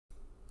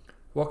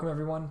Welcome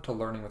everyone to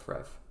Learning with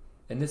Rev.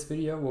 In this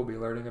video, we'll be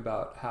learning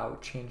about how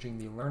changing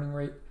the learning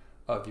rate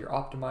of your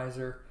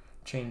optimizer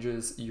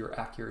changes your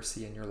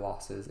accuracy and your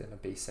losses in a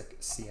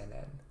basic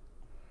CNN.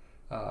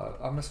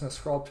 I'm just going to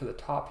scroll up to the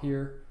top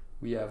here.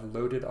 We have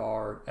loaded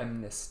our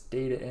MNIST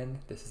data in.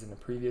 This is in the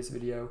previous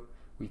video.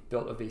 We've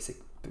built a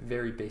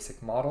very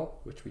basic model,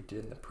 which we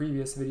did in the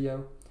previous video.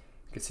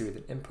 You can see with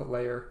an input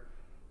layer,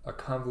 a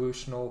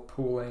convolutional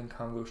pooling,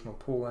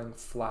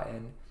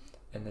 flatten,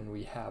 and then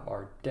we have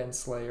our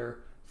dense layer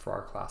for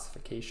our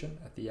classification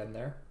at the end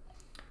there.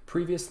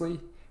 Previously,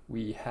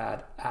 we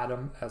had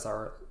Atom as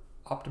our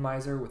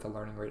optimizer with a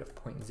learning rate of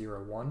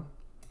 0.01.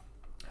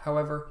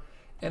 However,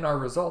 in our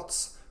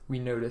results, we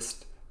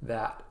noticed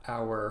that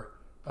while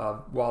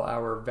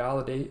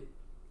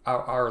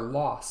our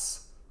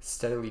loss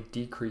steadily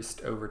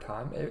decreased over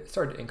time, it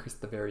started to increase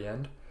at the very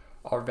end.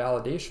 Our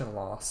validation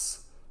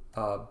loss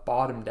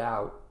bottomed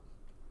out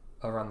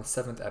around the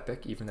 7th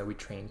epoch, even though we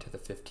trained to the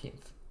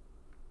 15th.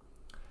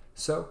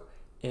 So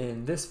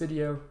in this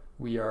video,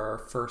 we are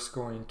first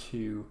going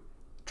to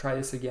try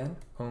this again,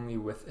 only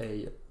with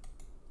a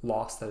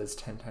loss that is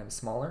 10 times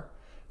smaller.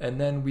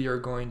 And then we are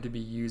going to be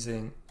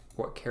using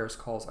what Keras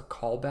calls a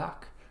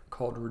callback,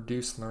 called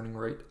reduce learning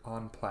rate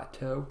on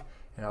plateau.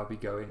 And I'll be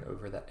going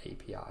over that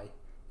API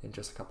in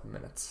just a couple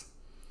minutes.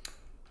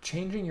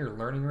 Changing your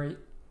learning rate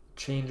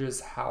changes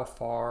how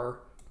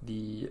far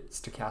the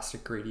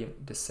stochastic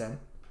gradient descent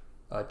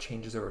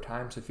changes over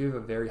time. So if you have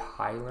a very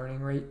high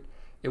learning rate,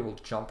 it will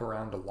jump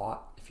around a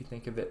lot. If you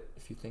think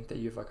that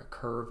you have like a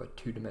curve, a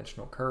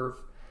two-dimensional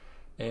curve,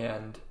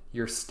 and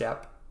your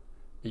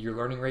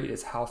learning rate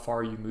is how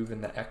far you move in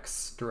the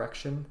X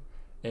direction,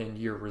 and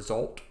your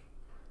result,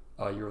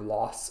 your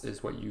loss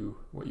is what your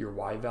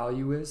Y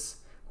value is.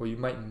 Well, you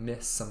might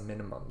miss some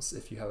minimums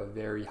if you have a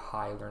very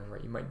high learning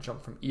rate. You might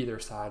jump from either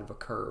side of a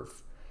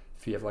curve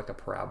if you have like a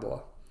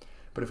parabola.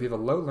 But if you have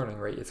a low learning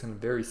rate, it's going to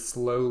very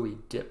slowly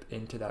dip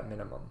into that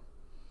minimum.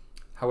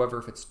 However,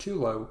 if it's too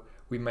low,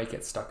 we might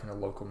get stuck in a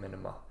local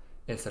minima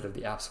instead of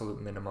the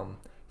absolute minimum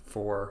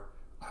for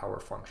our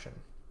function.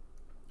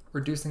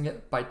 Reducing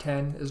it by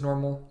 10 is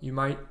normal. You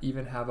might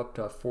even have up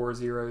to 4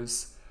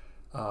 zeros.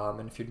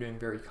 And if you're doing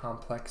very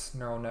complex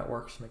neural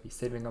networks, you might be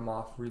saving them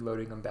off,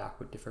 reloading them back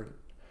with different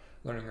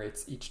learning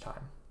rates each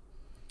time.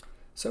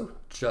 So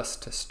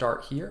just to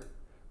start here,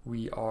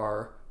 we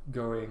are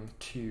going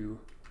to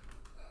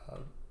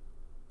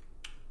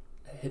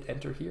hit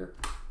enter here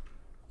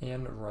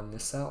and run the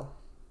cell.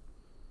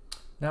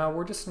 Now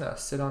we're just going to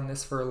sit on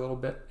this for a little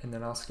bit and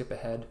then I'll skip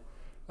ahead.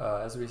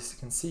 As we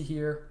can see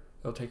here,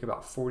 it'll take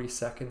about 40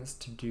 seconds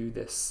to do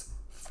this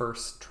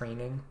first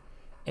training,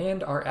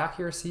 and our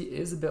accuracy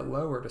is a bit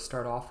lower to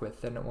start off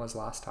with than it was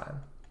last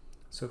time.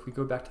 So if we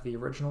go back to the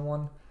original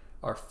one,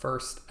 our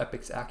first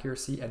epic's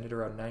accuracy ended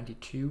around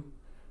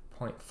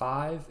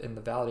 92.5 and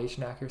the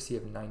validation accuracy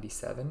of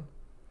 97,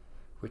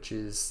 which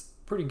is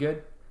pretty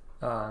good.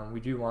 We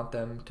do want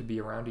them to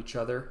be around each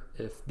other.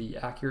 If the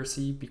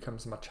accuracy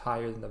becomes much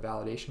higher than the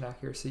validation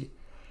accuracy,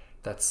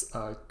 that's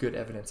good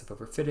evidence of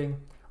overfitting.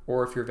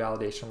 Or if your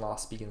validation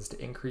loss begins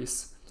to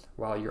increase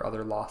while your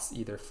other loss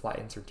either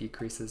flattens or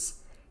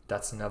decreases,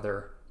 that's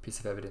another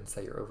piece of evidence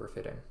that you're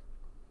overfitting.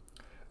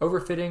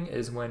 Overfitting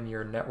is when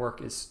your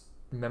network is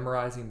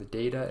memorizing the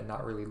data and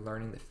not really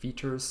learning the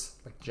features,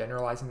 like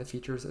generalizing the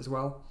features as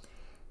well.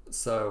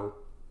 So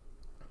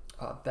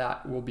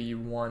that will be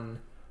one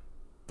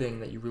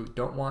thing that you really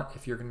don't want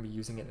if you're going to be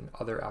using it in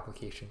other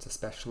applications,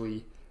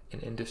 especially in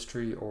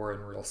industry or in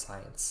real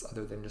science,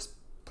 other than just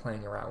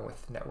playing around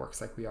with networks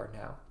like we are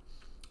now.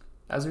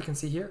 As we can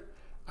see here,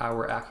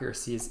 our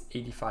accuracy is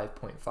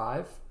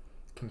 85.5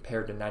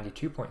 compared to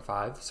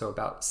 92.5, so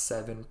about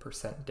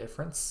 7%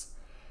 difference.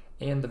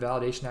 And the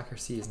validation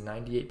accuracy is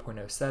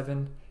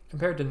 98.07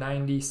 compared to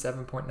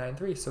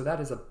 97.93, so that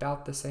is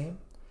about the same.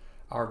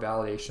 Our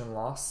validation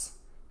loss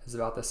is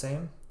about the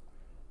same,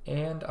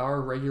 and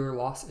our regular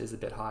loss is a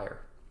bit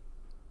higher.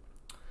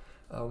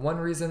 One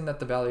reason that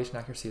the validation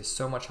accuracy is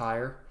so much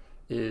higher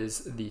is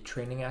the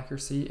training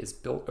accuracy is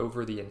built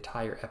over the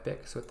entire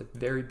epoch. So at the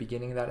very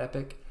beginning of that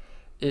epoch,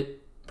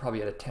 it probably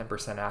had a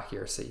 10%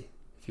 accuracy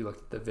if you look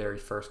at the very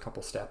first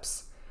couple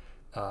steps,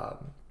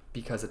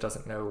 because it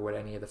doesn't know what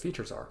any of the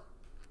features are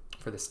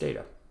for this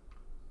data.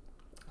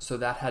 So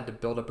that had to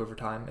build up over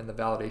time, and the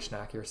validation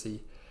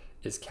accuracy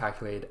is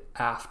calculated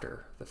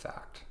after the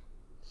fact.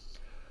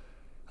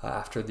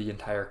 After the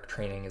entire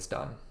training is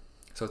done.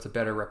 So it's a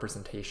better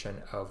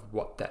representation of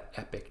what that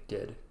epoch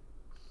did.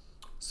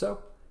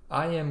 So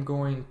I am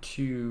going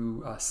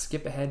to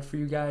skip ahead for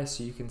you guys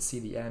so you can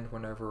see the end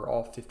whenever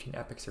all 15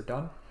 epochs are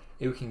done,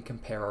 and we can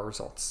compare our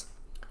results.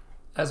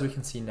 As we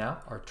can see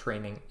now, our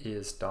training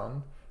is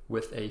done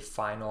with a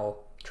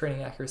final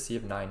training accuracy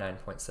of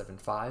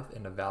 99.75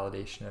 and a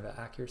validation of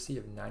accuracy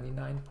of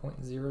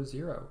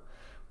 99.00,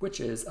 which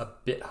is a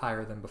bit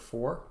higher than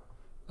before,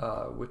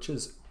 which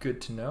is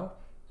good to know.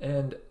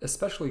 And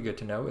especially good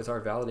to know is our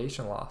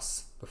validation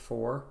loss,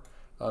 before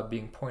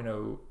being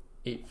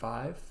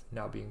 0.085,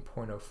 now being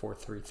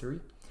 0.0433,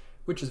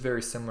 which is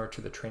very similar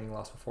to the training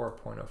loss before,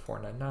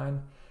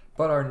 0.0499,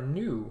 but our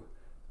new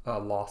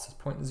loss is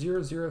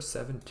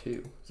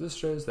 0.0072. So this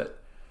shows that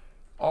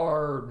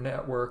our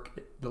network,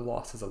 the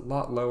loss is a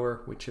lot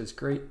lower, which is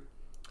great.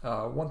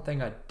 One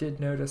thing I did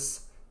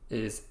notice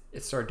is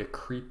it started to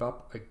creep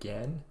up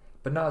again,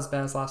 but not as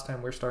bad as last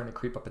time. We're starting to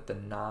creep up at the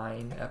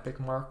 9 epic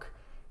mark,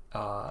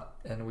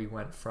 and we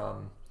went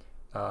from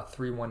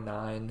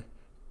 319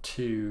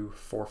 to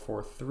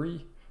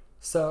 443,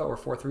 or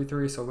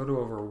 433, so a little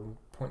over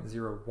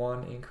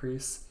 0.01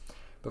 increase.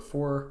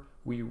 Before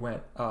we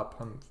went up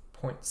from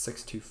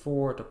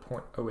 0.624 to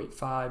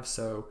 0.085,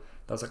 so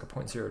that was like a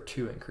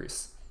 0.02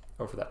 increase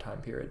over that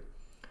time period.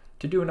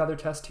 To do another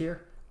test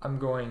here, I'm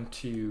going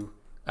to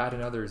add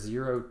another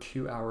 0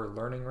 hour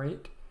learning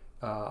rate.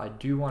 I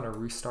do want to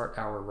restart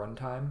our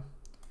runtime.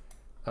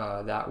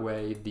 That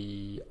way,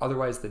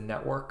 otherwise the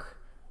network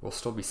will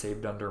still be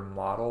saved under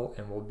model,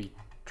 and we'll be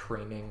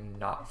training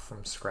not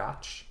from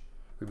scratch.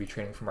 We'll be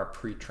training from our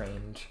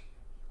pre-trained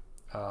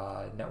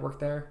network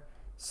there.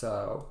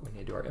 So we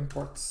need to do our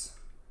imports.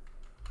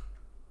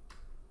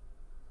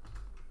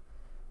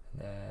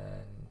 And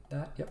then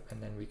that, yep,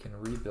 and then we can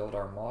rebuild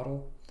our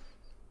model.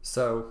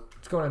 So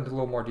let's go into a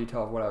little more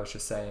detail of what I was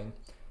just saying,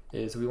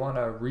 is we want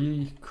to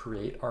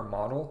recreate our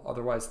model,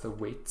 otherwise the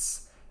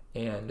weights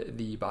and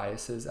the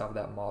biases of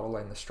that model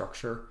and the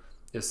structure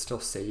is still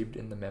saved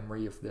in the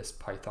memory of this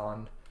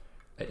Python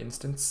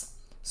instance.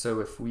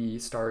 So if we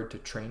started to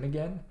train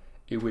again,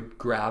 it would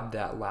grab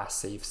that last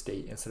save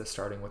state instead of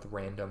starting with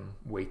random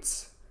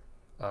weights,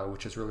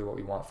 which is really what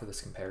we want for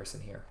this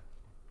comparison here.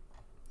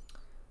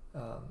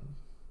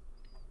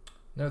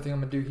 Another thing I'm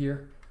going to do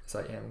here is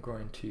I am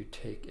going to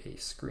take a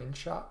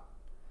screenshot,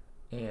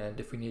 and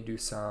if we need to do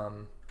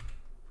some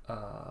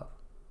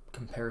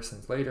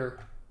comparisons later,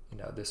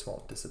 this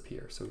won't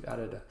disappear. So we've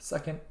added a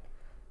second.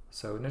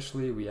 So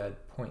initially we had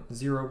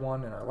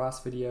 0.01 in our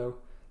last video,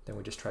 then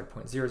we just tried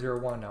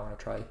 0.001, now I want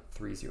to try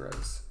 3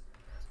 zeros.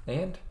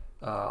 And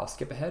I'll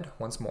skip ahead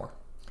once more.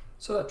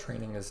 So that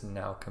training is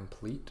now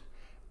complete.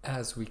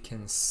 As we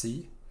can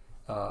see,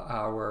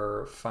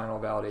 our final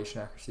validation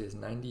accuracy is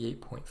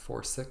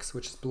 98.46,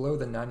 which is below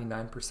the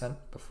 99%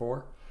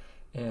 before,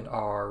 and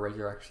our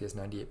regular accuracy is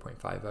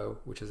 98.50,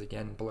 which is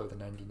again below the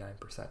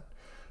 99%.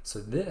 So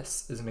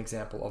this is an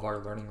example of our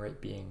learning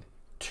rate being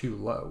too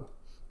low.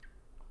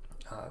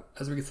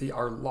 As we can see,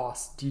 our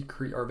loss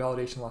decrease, our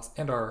validation loss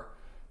and our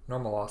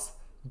normal loss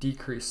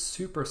decreased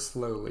super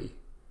slowly,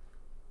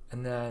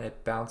 and then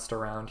it bounced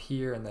around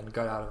here and then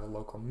got out of a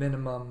local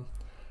minimum.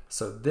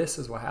 So this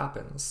is what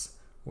happens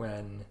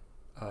when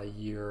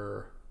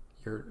your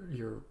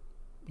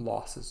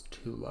loss is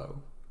too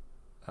low.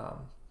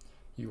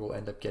 You will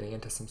end up getting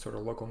into some sort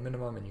of local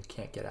minimum and you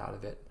can't get out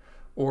of it,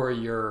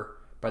 or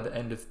by the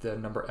end of the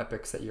number of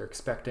epics that you're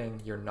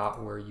expecting, you're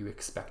not where you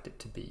expect it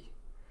to be.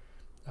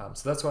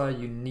 So that's why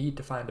you need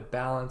to find a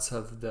balance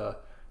of the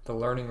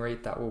learning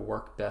rate that will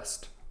work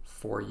best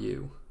for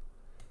you.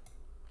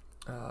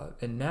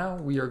 And now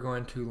we are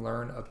going to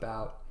learn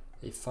about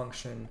a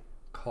function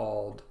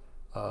called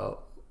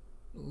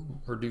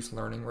reduce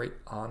learning rate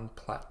on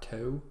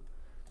plateau.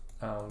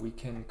 We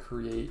can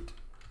create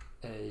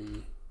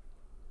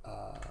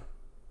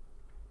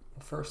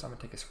first I'm going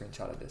to take a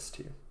screenshot of this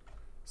too,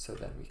 so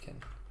then we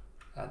can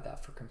add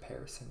that for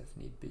comparison if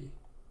need be.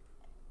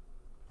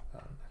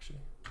 Actually,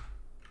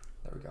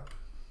 there we go.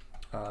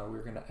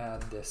 We're going to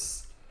add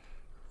this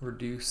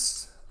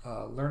reduce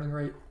learning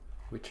rate,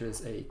 which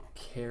is a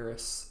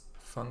Keras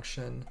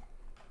function.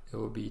 It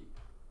will be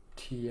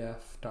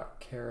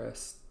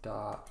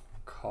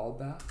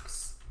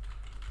tf.keras.callbacks,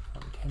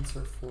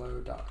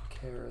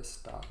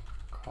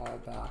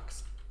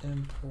 tensorflow.keras.callbacks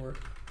import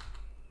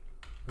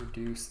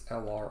reduce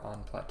LR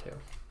on plateau.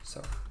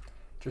 So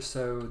just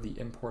so the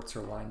imports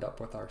are lined up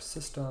with our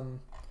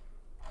system,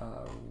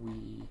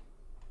 we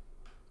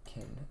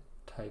can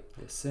type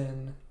this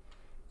in.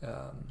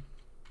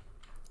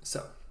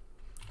 So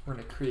we're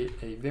going to create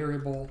a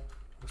variable,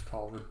 which is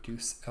called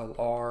reduce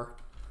LR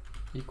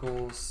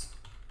equals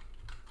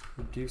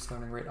reduce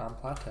learning rate on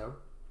plateau.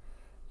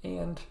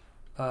 And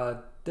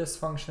this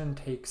function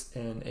takes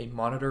in a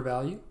monitor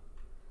value.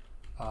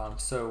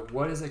 So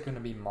what is it going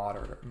to be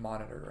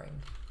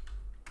monitoring?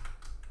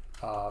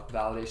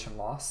 Validation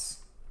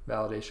loss,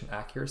 validation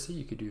accuracy.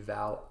 You could do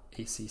val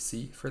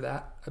ACC for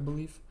that, I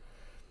believe.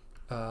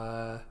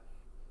 Do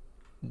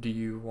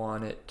you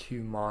want it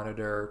to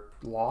monitor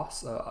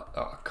loss,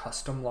 a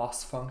custom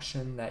loss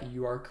function that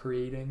you are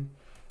creating?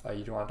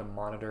 You don't want to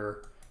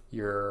monitor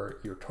your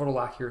total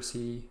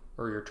accuracy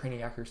or your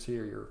training accuracy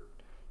or your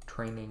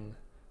training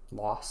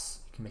loss.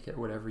 You can make it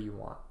whatever you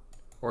want,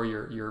 or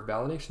your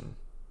validation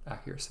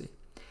accuracy.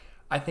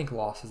 I think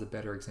loss is a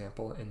better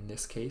example in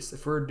this case.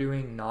 If we're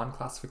doing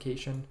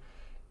non-classification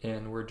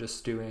and we're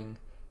just doing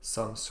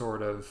some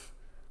sort of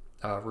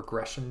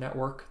regression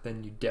network,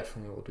 then you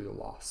definitely will do the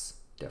loss.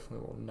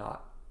 Definitely will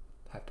not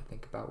have to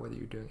think about whether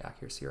you're doing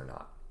accuracy or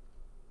not.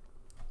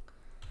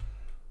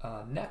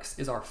 Next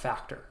is our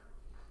factor.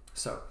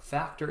 So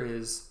factor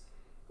is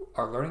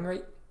our learning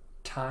rate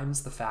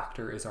times the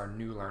factor is our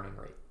new learning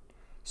rate.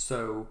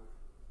 So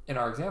in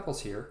our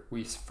examples here,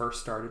 we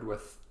first started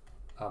with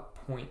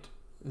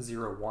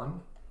 0.01,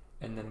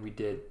 and then we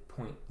did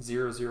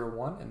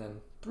 0.001 and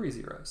then 3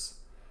 zeros.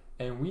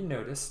 And we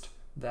noticed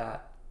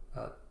that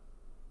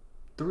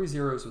 3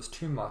 zeros was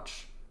too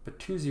much, but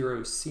 2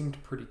 zeros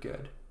seemed pretty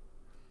good.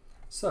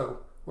 So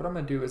what I'm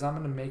going to do is I'm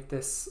going to make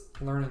this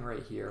learning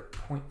rate here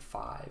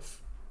 0.5,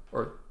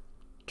 or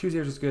 2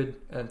 zeros is good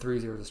and 3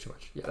 zeros is too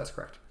much. Yeah, that's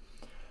correct.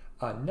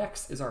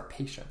 Next is our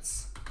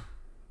patience.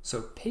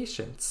 So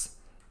patience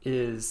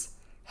is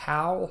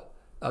how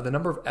the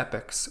number of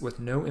epochs with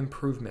no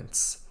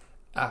improvements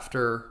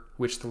after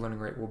which the learning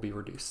rate will be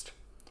reduced.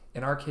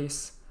 In our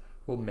case,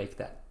 we'll make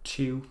that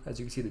 2. As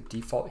you can see, the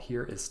default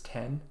here is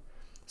 10.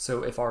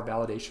 So if our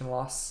validation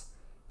loss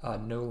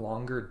no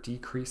longer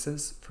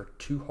decreases for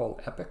 2 whole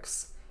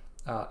epochs,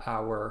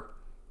 our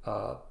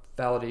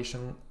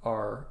validation,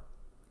 our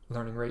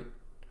learning rate,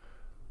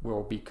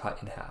 will be cut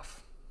in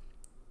half.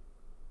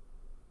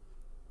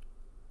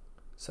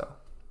 So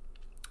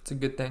it's a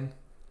good thing.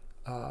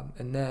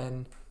 And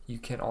then you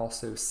can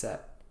also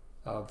set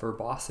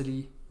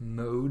verbosity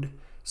mode.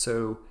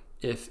 So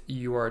if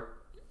you are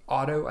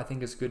auto, I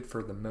think is good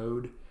for the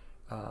mode.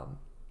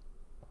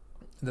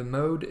 The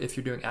mode, if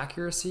you're doing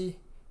accuracy,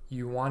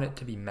 you want it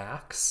to be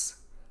max.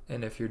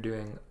 And if you're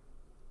doing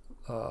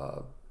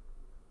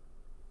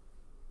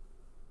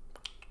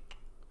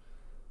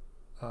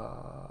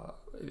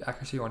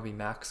accuracy, you want to be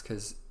max,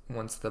 because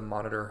once the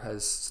monitor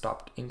has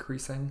stopped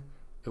increasing,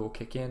 it will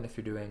kick in. If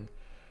you're doing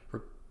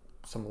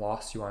some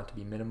loss, you want it to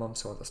be minimum,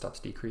 so once it stops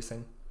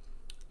decreasing.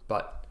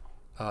 But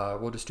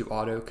we'll just do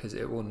auto because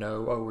it will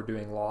know, oh, we're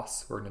doing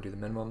loss, we're going to do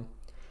the minimum.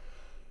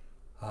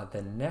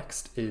 Then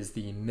next is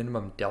the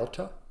minimum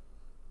delta.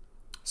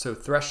 So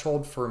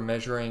threshold for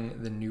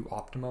measuring the new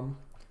optimum.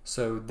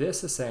 So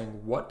this is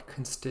saying what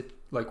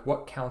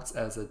counts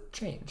as a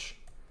change.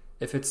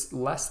 If it's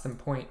less than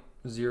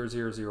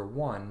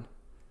 0.0001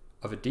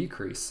 of a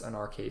decrease in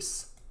our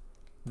case,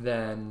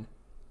 then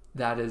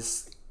that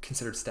is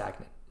considered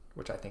stagnant,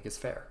 which I think is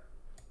fair.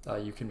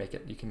 You can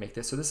make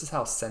this. So this is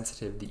how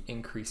sensitive the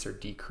increase or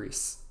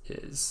decrease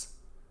is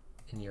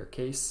in your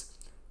case.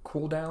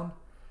 Cooldown.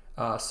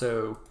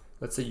 So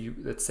let's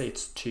say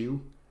it's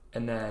 2,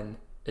 and then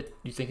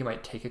you think it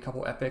might take a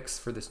couple epochs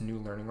for this new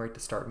learning rate to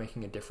start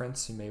making a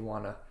difference. You may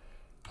want to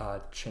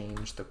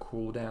change the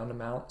cooldown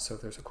amount. So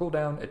if there's a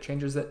cooldown, it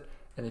changes it.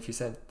 And if you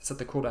set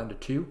the cooldown to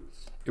 2,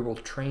 it will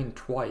train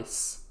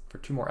twice for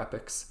 2 more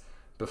epochs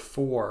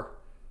before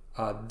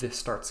this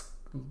starts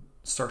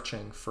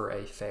searching for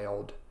a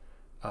failed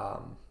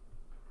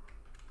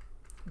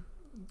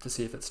to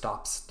see if it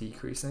stops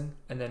decreasing.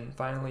 And then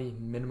finally,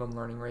 minimum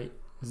learning rate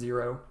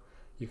 0.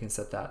 You can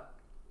set that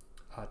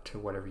to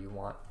whatever you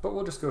want, but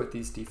we'll just go with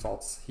these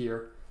defaults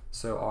here.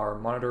 So our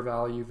monitor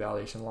value,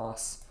 validation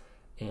loss,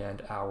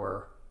 and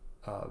our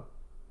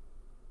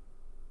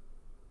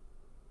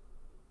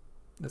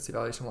let's see,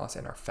 validation loss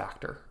and our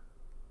factor.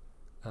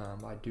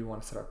 I do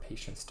want to set our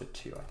patience to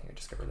 2. I think I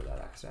just got rid of that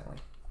accidentally.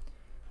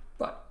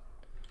 But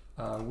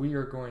we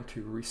are going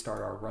to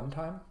restart our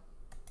runtime,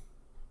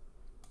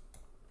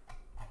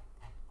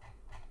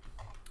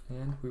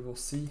 and we will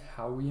see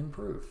how we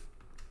improve.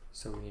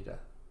 So we need to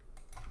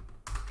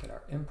get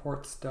our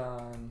imports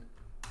done,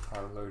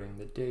 our loading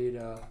the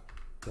data,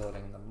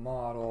 building the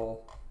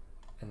model,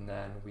 and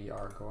then we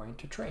are going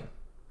to train.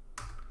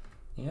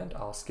 And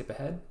I'll skip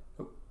ahead.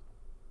 Oh.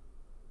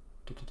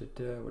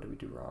 What did we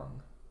do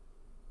wrong?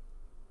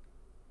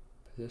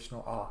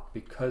 Positional,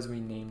 because we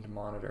named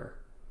monitor,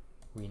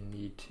 we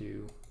need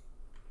to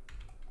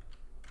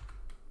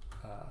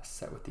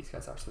set what these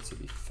guys are. So this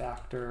would be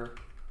factor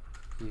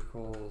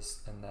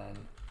equals, and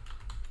then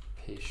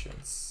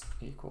patience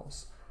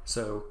equals.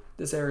 So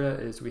this area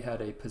is, we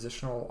had a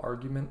positional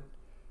argument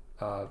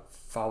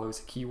follows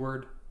a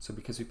keyword. So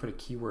because we put a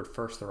keyword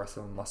first, the rest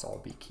of them must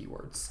all be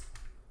keywords.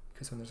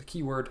 Because when there's a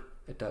keyword,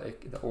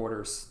 the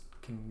orders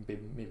can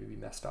maybe be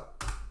messed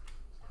up.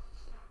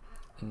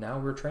 And now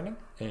we're training,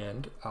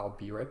 and I'll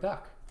be right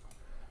back.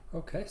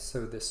 Okay,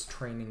 so this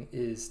training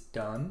is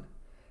done,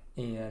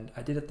 and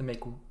I did have to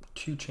make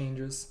 2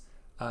 changes.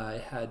 I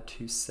had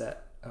to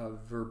set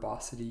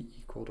verbosity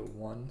equal to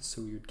 1,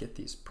 so we would get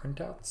these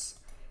printouts.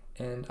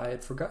 And I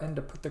had forgotten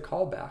to put the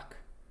callback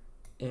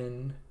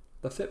in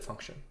the fit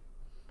function.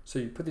 So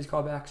you put these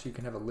callbacks, you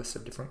can have a list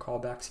of different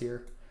callbacks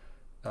here,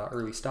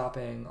 early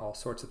stopping, all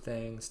sorts of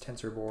things,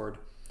 TensorBoard,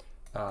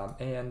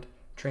 and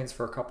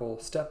transfer a couple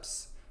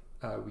steps.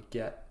 We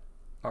get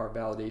our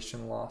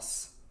validation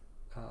loss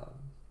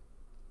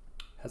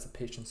has a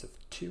patience of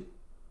 2,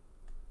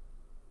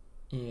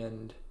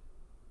 and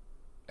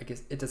I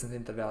guess it doesn't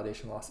think the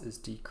validation loss is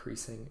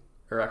decreasing,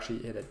 or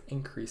actually it had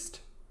increased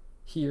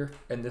here,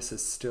 and this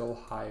is still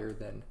higher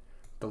than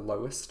the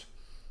lowest,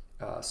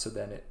 so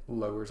then it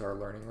lowers our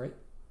learning rate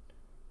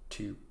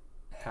to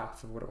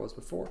half of what it was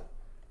before.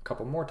 A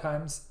couple more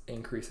times,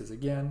 increases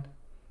again.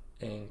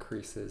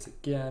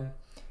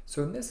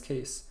 So in this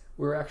case,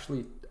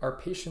 our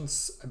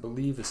patience, I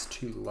believe, is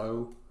too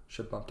low.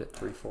 should have bumped it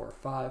 3, 4,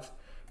 5.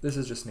 This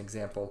is just an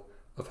example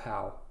of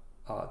how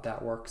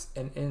that works.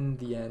 And in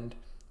the end,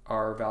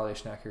 our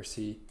validation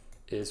accuracy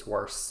is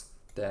worse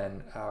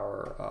than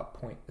our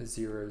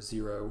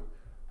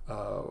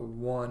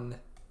 0.001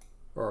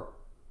 or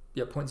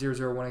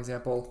 0.001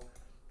 example.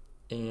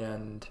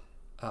 And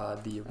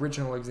the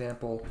original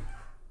example,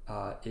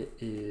 it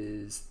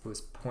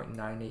was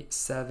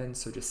 0.987,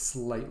 so just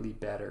slightly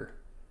better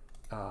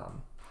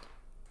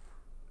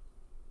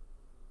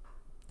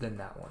than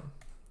that one.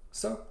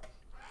 So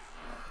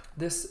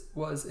this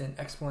was an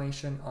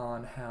explanation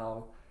on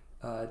how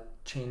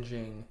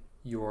changing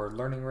your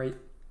learning rate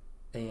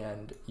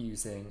and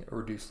using a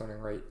reduced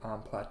learning rate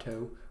on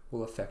plateau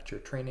will affect your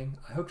training.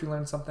 I hope you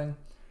learned something.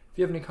 If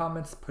you have any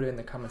comments, put it in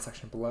the comment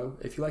section below.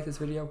 If you like this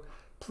video,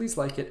 please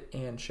like it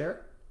and share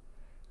it.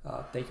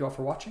 Thank you all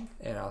for watching,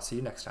 and I'll see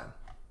you next time.